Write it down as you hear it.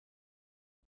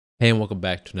Hey, and welcome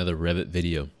back to another Revit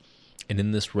video. And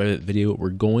in this Revit video,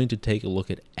 we're going to take a look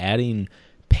at adding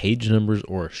page numbers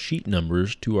or sheet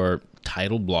numbers to our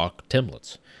title block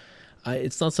templates.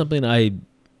 It's not something I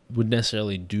would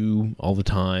necessarily do all the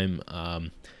time.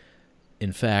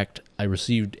 In fact, I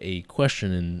received a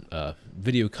question in a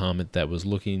video comment that was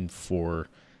looking for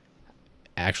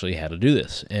actually how to do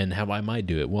this and how I might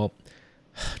do it. Well,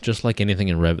 just like anything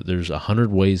in Revit, there's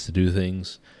 100 ways to do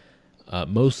things.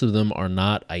 Most of them are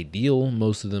not ideal.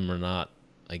 Most of them are not,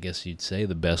 I guess you'd say,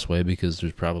 the best way, because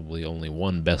there's probably only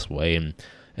one best way. And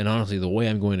honestly, the way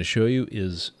I'm going to show you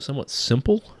is somewhat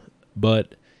simple,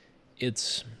 but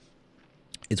it's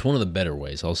one of the better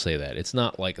ways. I'll say that. It's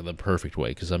not like the perfect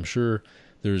way, because I'm sure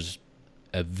there's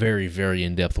a very, very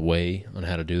in-depth way on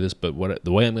how to do this. But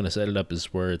the way I'm going to set it up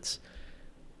is where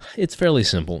it's fairly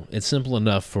simple. It's simple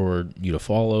enough for you to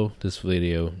follow this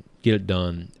video, get it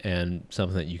done, and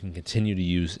something that you can continue to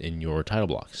use in your title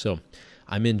block. So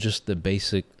I'm in just the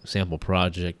basic sample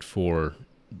project for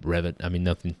Revit. I mean,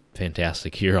 nothing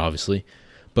fantastic here, obviously,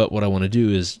 but what I want to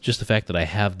do is just the fact that I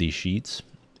have these sheets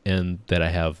and that I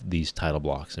have these title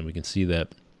blocks. And we can see that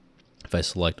if I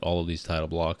select all of these title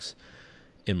blocks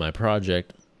in my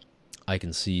project, I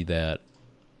can see that,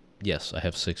 yes, I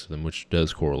have 6 of them, which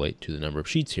does correlate to the number of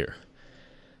sheets here.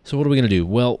 So what are we going to do?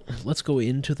 Well, let's go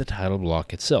into the title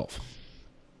block itself.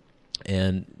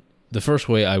 And the first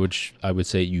way I would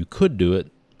say you could do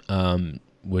it,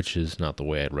 which is not the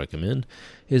way I'd recommend,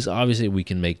 is obviously we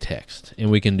can make text.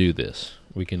 And we can do this.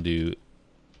 We can do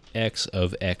X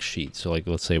of X sheets. So like,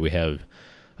 let's say we have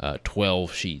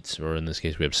 12 sheets, or in this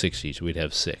case we have 6 sheets, we'd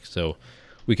have 6. So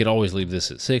we could always leave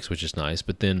this at 6, which is nice,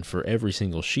 but then for every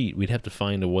single sheet, we'd have to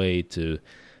find a way to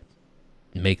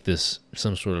make this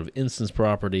some sort of instance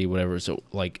property, whatever. So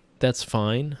like, that's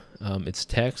fine. It's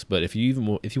text, but if you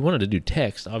wanted to do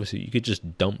text, obviously you could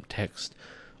just dump text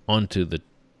onto the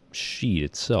sheet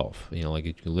itself. You know, like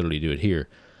you can literally do it here.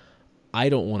 I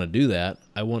don't want to do that.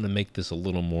 I want to make this a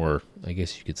little more, I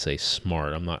guess you could say,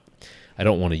 smart. I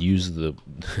don't want to use the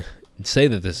say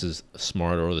that this is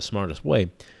smart or the smartest way,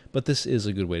 but this is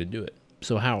a good way to do it.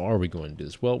 So how are we going to do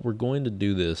this? Well, we're going to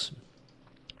do this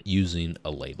using a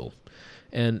label.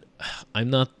 And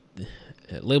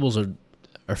labels are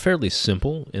fairly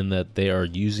simple in that they are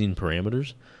using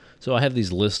parameters. So I have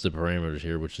these lists of parameters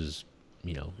here, which is,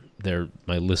 you know, they're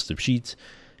my list of sheets.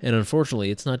 And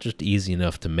unfortunately, it's not just easy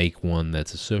enough to make one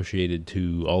that's associated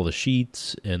to all the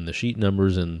sheets and the sheet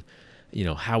numbers. And, you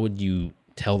know, how would you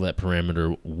tell that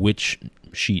parameter which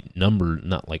sheet number,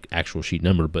 not like actual sheet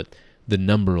number, but the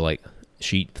number like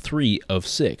sheet 3 of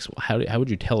 6? How would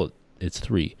you tell it it's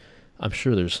 3? I'm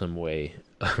sure there's some way.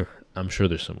 I'm sure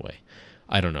there's some way.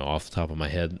 I don't know off the top of my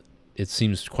head. It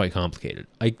seems quite complicated.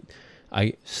 I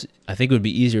think it would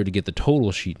be easier to get the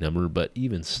total sheet number, but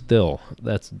even still,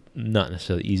 that's not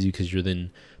necessarily easy, because you're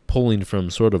then pulling from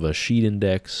sort of a sheet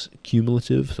index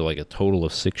cumulative, so like a total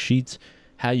of 6 sheets.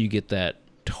 How you get that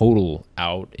total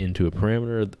out into a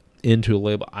parameter, into a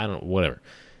label, I don't know, whatever.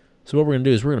 So what we're going to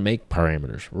do is we're going to make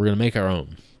parameters. We're going to make our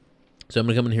own. So I'm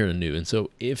going to come in here to new. And so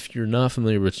if you're not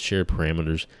familiar with shared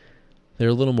parameters, they're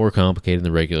a little more complicated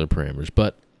than regular parameters.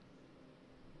 But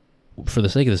for the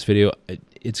sake of this video,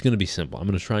 it's going to be simple. I'm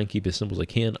going to try and keep it as simple as I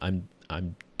can.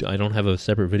 I don't have a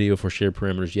separate video for shared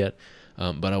parameters yet,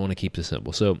 but I want to keep this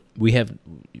simple. So we have,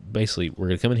 basically, we're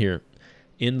going to come in here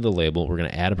into the label. We're going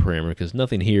to add a parameter, because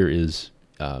nothing here is,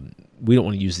 we don't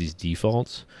want to use these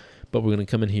defaults, but we're going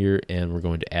to come in here and we're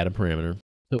going to add a parameter.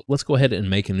 So let's go ahead and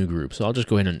make a new group. So I'll just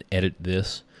go ahead and edit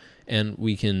this, and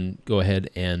we can go ahead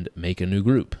and make a new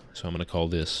group. So I'm going to call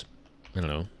this, I don't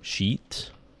know,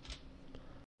 sheet.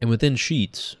 And within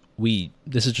sheets,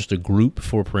 this is just a group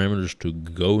for parameters to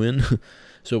go in.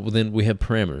 So then we have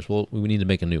parameters. Well, we need to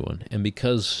make a new one. And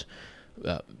because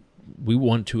we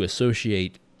want to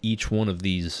associate each one of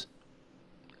these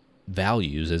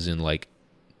values, as in like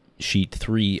sheet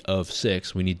 3 of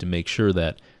 6, we need to make sure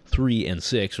that 3 and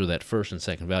 6, or that first and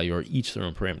second value, are each their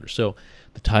own parameter. So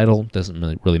the title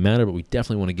doesn't really matter, but we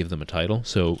definitely want to give them a title.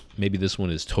 So maybe this one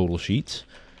is total sheets.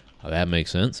 That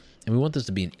makes sense. And we want this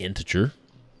to be an integer,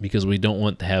 because we don't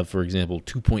want to have, for example,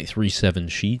 2.37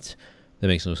 sheets. That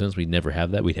makes no sense. We'd never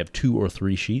have that. We'd have 2 or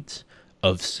 3 sheets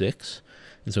of 6.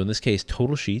 And so in this case,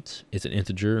 total sheets, it's an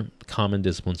integer. Common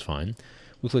discipline's fine.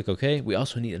 We click OK. We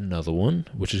also need another one,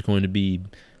 which is going to be,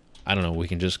 I don't know, we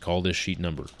can just call this sheet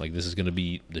number. Like, this is going to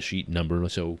be the sheet number,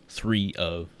 so 3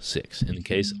 of 6. In the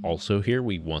case, also here,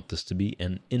 we want this to be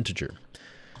an integer.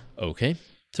 Okay,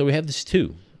 so we have these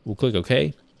 2. We'll click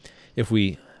OK. If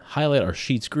we highlight our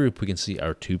sheets group, we can see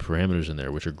our 2 parameters in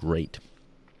there, which are great.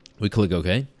 We click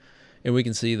OK. And we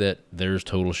can see that there's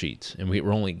total sheets, and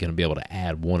we're only going to be able to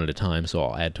add one at a time. So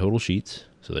I'll add total sheets.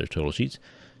 So there's total sheets,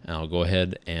 and I'll go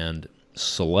ahead and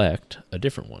select a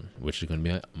different one, which is going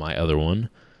to be my other one,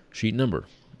 sheet number.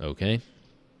 Okay,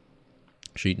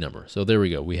 sheet number. So there we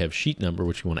go. We have sheet number,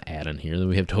 which we want to add in here. Then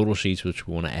we have total sheets, which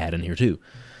we want to add in here too.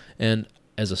 And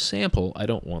as a sample, I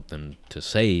don't want them to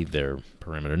say their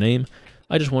parameter name.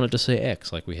 I just want it to say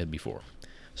X like we had before.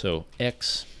 So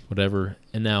X, whatever.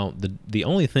 And now the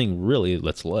only thing really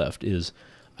that's left is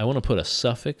I want to put a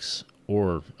suffix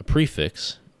or a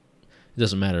prefix. It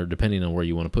doesn't matter depending on where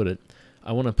you want to put it.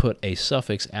 I want to put a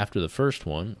suffix after the first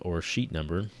one, or sheet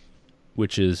number,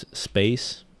 which is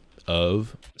space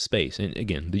of space. And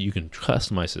again, you can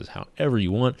customize this however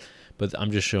you want, but I'm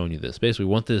just showing you this. Basically,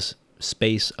 we want this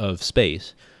space of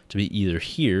space to be either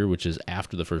here, which is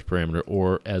after the first parameter,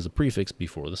 or as a prefix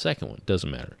before the second one. Doesn't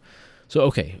matter. So,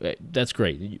 okay, that's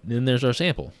great. Then there's our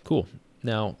sample. Cool.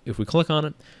 Now, if we click on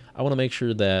it, I want to make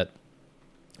sure that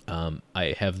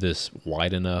I have this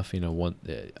wide enough,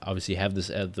 obviously have this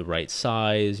at the right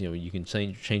size. You can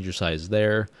change your size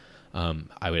there.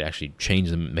 I would actually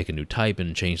change them, make a new type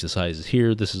and change the sizes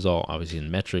here. This is all obviously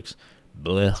in metrics.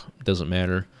 Blech, doesn't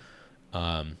matter.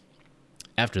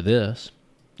 After this,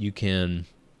 you can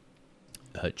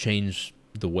change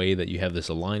the way that you have this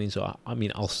aligning. So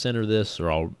I'll center this, or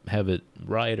I'll have it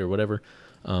right, or whatever.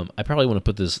 I probably want to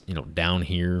put this, down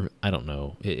here. I don't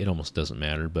know. It almost doesn't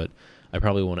matter, but I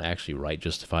probably want to actually right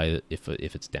justify it if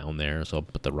it's down there. So I'll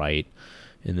put the right,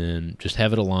 and then just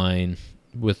have it align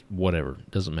with whatever.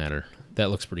 Doesn't matter. That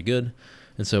looks pretty good.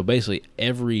 And so basically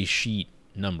every sheet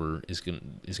number is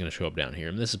gonna show up down here.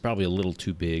 And this is probably a little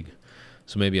too big,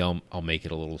 so maybe I'll make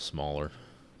it a little smaller.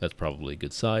 That's probably a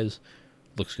good size.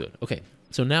 Looks good. Okay.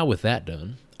 So now with that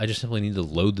done, I just simply need to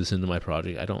load this into my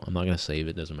project. I'm not gonna save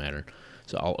it. Doesn't matter.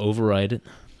 So I'll override it,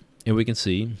 and we can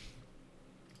see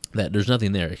that there's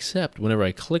nothing there, except whenever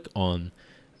I click on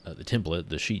the template,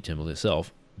 the sheet template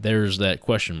itself, there's that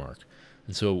question mark.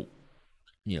 And so,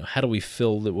 how do we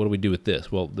fill that? What do we do with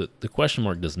this? Well, the question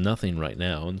mark does nothing right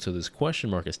now. And so this question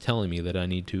mark is telling me that I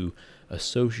need to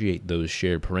associate those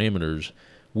shared parameters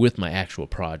with my actual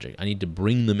project. I need to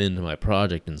bring them into my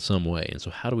project in some way. And so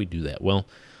how do we do that? Well,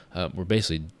 this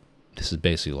is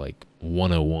basically like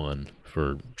 101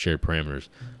 for shared parameters.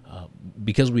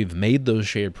 Because we've made those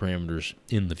shared parameters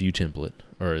in the view template,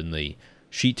 or in the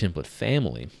sheet template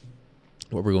family,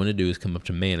 what we're going to do is come up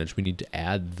to manage. We need to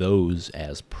add those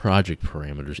as project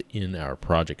parameters in our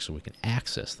project so we can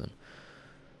access them.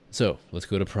 So let's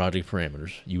go to project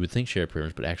parameters. You would think shared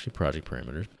parameters, but actually project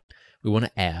parameters. We want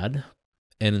to add,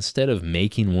 and instead of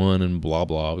making one and blah,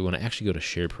 blah, we want to actually go to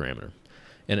shared parameter.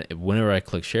 And whenever I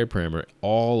click shared parameter,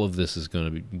 all of this is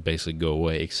going to basically go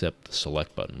away except the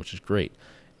select button, which is great.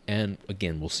 And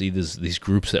again, we'll see these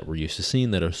groups that we're used to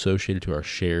seeing that are associated to our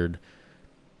shared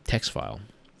text file.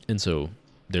 And so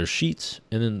there's sheets,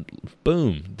 and then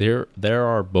boom, there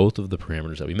are both of the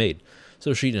parameters that we made.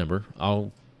 So sheet number,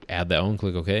 I'll add that one,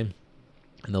 click OK.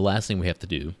 And the last thing we have to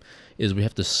do is we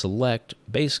have to select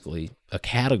basically a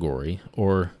category,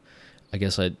 or I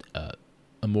guess an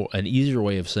easier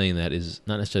way of saying that is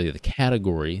not necessarily the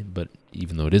category, but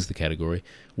even though it is the category,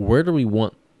 where do we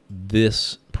want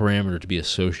this parameter to be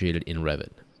associated in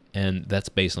Revit? And that's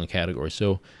based on category.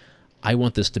 So I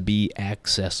want this to be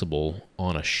accessible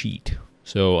on a sheet.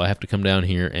 So I have to come down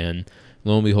here, and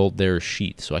lo and behold, there's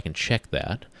sheet. So I can check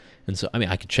that. And so,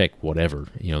 I could check whatever.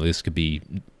 This could be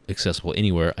accessible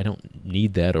anywhere. I don't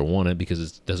need that or want it because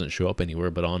it doesn't show up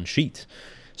anywhere but on sheets.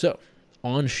 So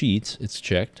on sheets, it's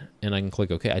checked, and I can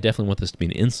click OK. I definitely want this to be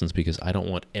an instance because I don't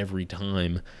want every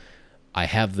time I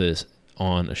have this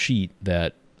on a sheet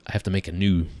that I have to make a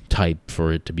new type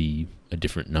for it to be a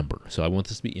different number. So I want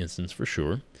this to be instance for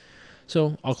sure.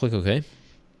 So I'll click OK.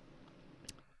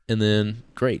 And then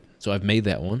great. So I've made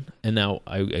that one. And now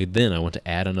I want to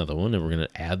add another one, and we're going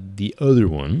to add the other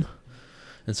one.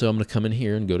 And so I'm going to come in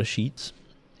here and go to sheets,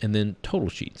 and then total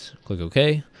sheets. Click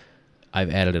OK. I've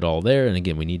added it all there. And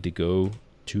again, we need to go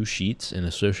to sheets and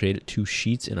associate it to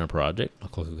sheets in our project. I'll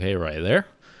click OK right there.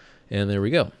 And there we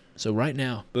go. So right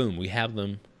now, boom, we have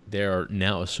them. They are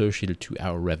now associated to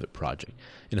our Revit project.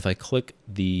 And if I click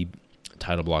the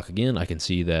title block again, I can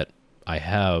see that I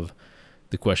have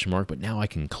the question mark, but now I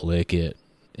can click it.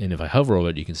 And if I hover over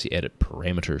it, you can see edit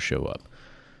parameters show up.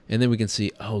 And then we can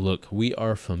see, oh, look, we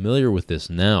are familiar with this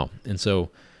now. And so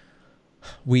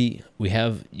we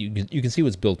have, you can see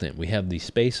what's built in. We have the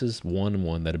spaces 1 and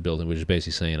 1 that are built in, which is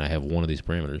basically saying I have one of these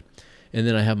parameters. And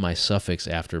then I have my suffix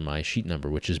after my sheet number,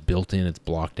 which is built in. It's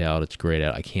blocked out. It's grayed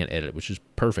out. I can't edit it, which is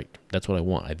perfect. That's what I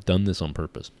want. I've done this on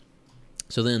purpose.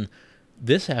 So then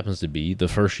This happens to be the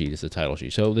first sheet is the title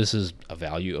sheet. So this is a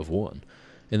value of 1.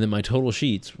 And then my total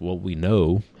sheets, well, we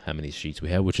know how many sheets we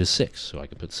have, which is 6. So I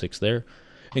can put 6 there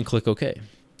and click OK.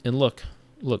 And look,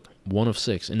 1 of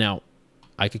 6. And now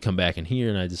I could come back in here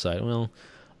and I decide, well,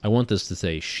 I want this to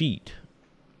say sheet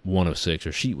 1 of 6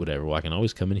 or sheet whatever. Well, I can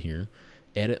always come in here,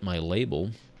 edit my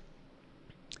label,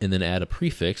 and then add a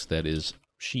prefix that is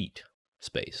sheet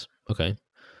space. Okay.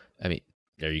 I mean,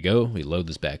 there you go. We load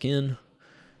this back in.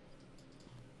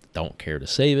 Don't care to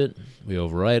save it. We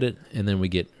overwrite it, and then we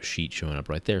get sheet showing up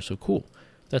right there. So cool.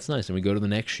 That's nice. And we go to the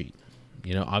next sheet.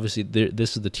 You know, obviously,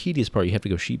 this is the tedious part. You have to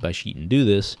go sheet by sheet and do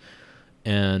this.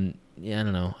 And yeah, I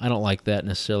don't know. I don't like that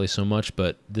necessarily so much,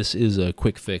 but this is a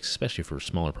quick fix, especially for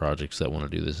smaller projects that want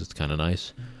to do this. It's kind of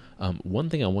nice. One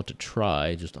thing I want to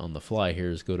try just on the fly here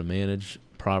is go to Manage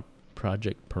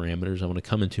Project Parameters. I want to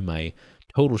come into my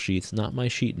total sheets, not my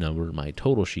sheet number, my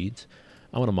total sheets.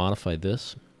 I want to modify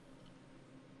this.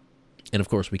 And of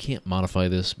course, we can't modify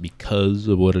this because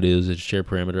of what it is. It's a shared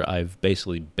parameter. I've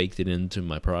basically baked it into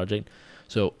my project.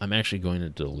 So I'm actually going to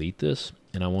delete this.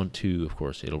 And I want to, of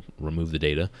course, it'll remove the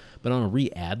data. But I want to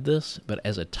re-add this, but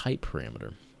as a type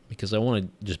parameter. Because I want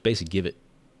to just basically give it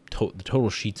the total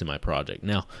sheets in my project.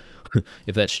 Now,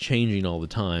 if that's changing all the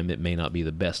time, it may not be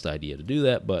the best idea to do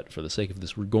that. But for the sake of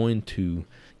this, we're going to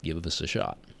give this a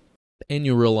shot. And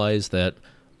you'll realize that,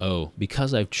 oh,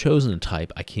 because I've chosen a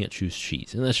type, I can't choose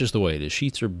sheets. And that's just the way it is.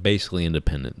 Sheets are basically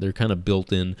independent. They're kind of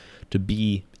built in to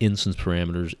be instance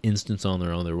parameters, instance on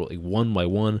their own. They're like 1 by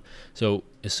 1. So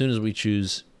as soon as we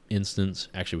choose instance,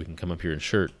 actually we can come up here and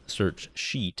search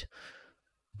sheet.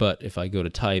 But if I go to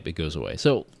type, it goes away.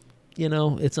 So, you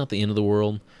know, it's not the end of the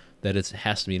world that it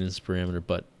has to be an instance parameter,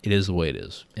 but it is the way it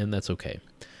is. And that's okay.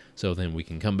 So then we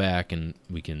can come back and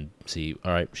we can see,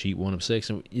 all right, sheet 1 of 6.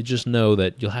 And you just know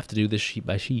that you'll have to do this sheet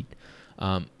by sheet.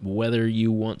 Whether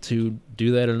you want to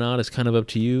do that or not is kind of up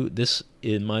to you. This,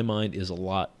 in my mind, is a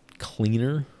lot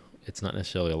cleaner. It's not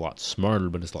necessarily a lot smarter,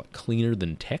 but it's a lot cleaner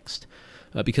than text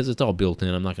because it's all built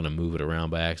in. I'm not going to move it around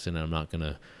by accident.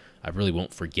 I really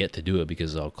won't forget to do it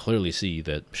because I'll clearly see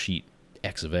that sheet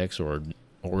X of X or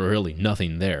really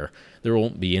nothing there. There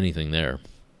won't be anything there.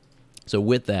 So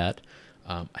with that,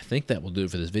 I think that will do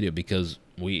it for this video because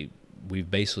we've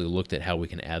basically looked at how we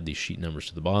can add these sheet numbers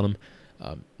to the bottom.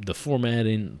 The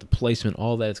formatting, the placement,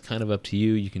 all that's kind of up to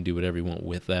you. You can do whatever you want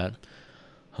with that.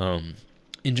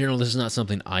 In general, this is not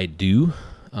something I do.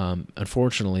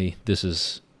 Unfortunately, this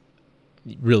is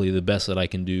really the best that I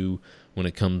can do when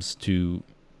it comes to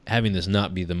having this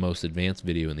not be the most advanced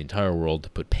video in the entire world to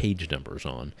put page numbers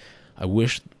on. I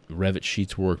wish Revit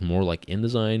sheets worked more like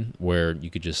InDesign, where you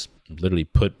could just literally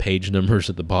put page numbers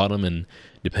at the bottom, and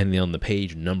depending on the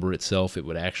page number itself, it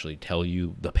would actually tell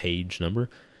you the page number.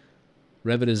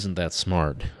 Revit isn't that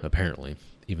smart, apparently,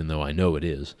 even though I know it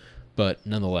is. But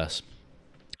nonetheless,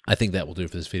 I think that will do it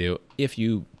for this video. If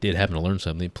you did happen to learn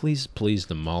something, please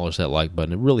demolish that like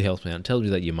button. It really helps me out. It tells me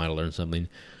that you might have learned something.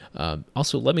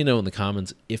 Also, let me know in the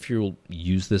comments if you'll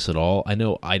use this at all. I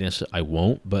know I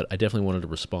won't, but I definitely wanted to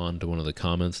respond to one of the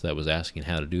comments that was asking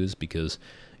how to do this because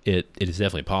it is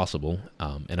definitely possible,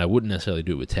 and I wouldn't necessarily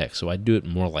do it with text, so I'd do it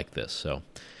more like this. So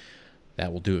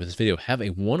that will do it for this video. Have a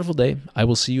wonderful day. I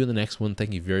will see you in the next one.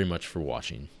 Thank you very much for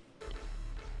watching.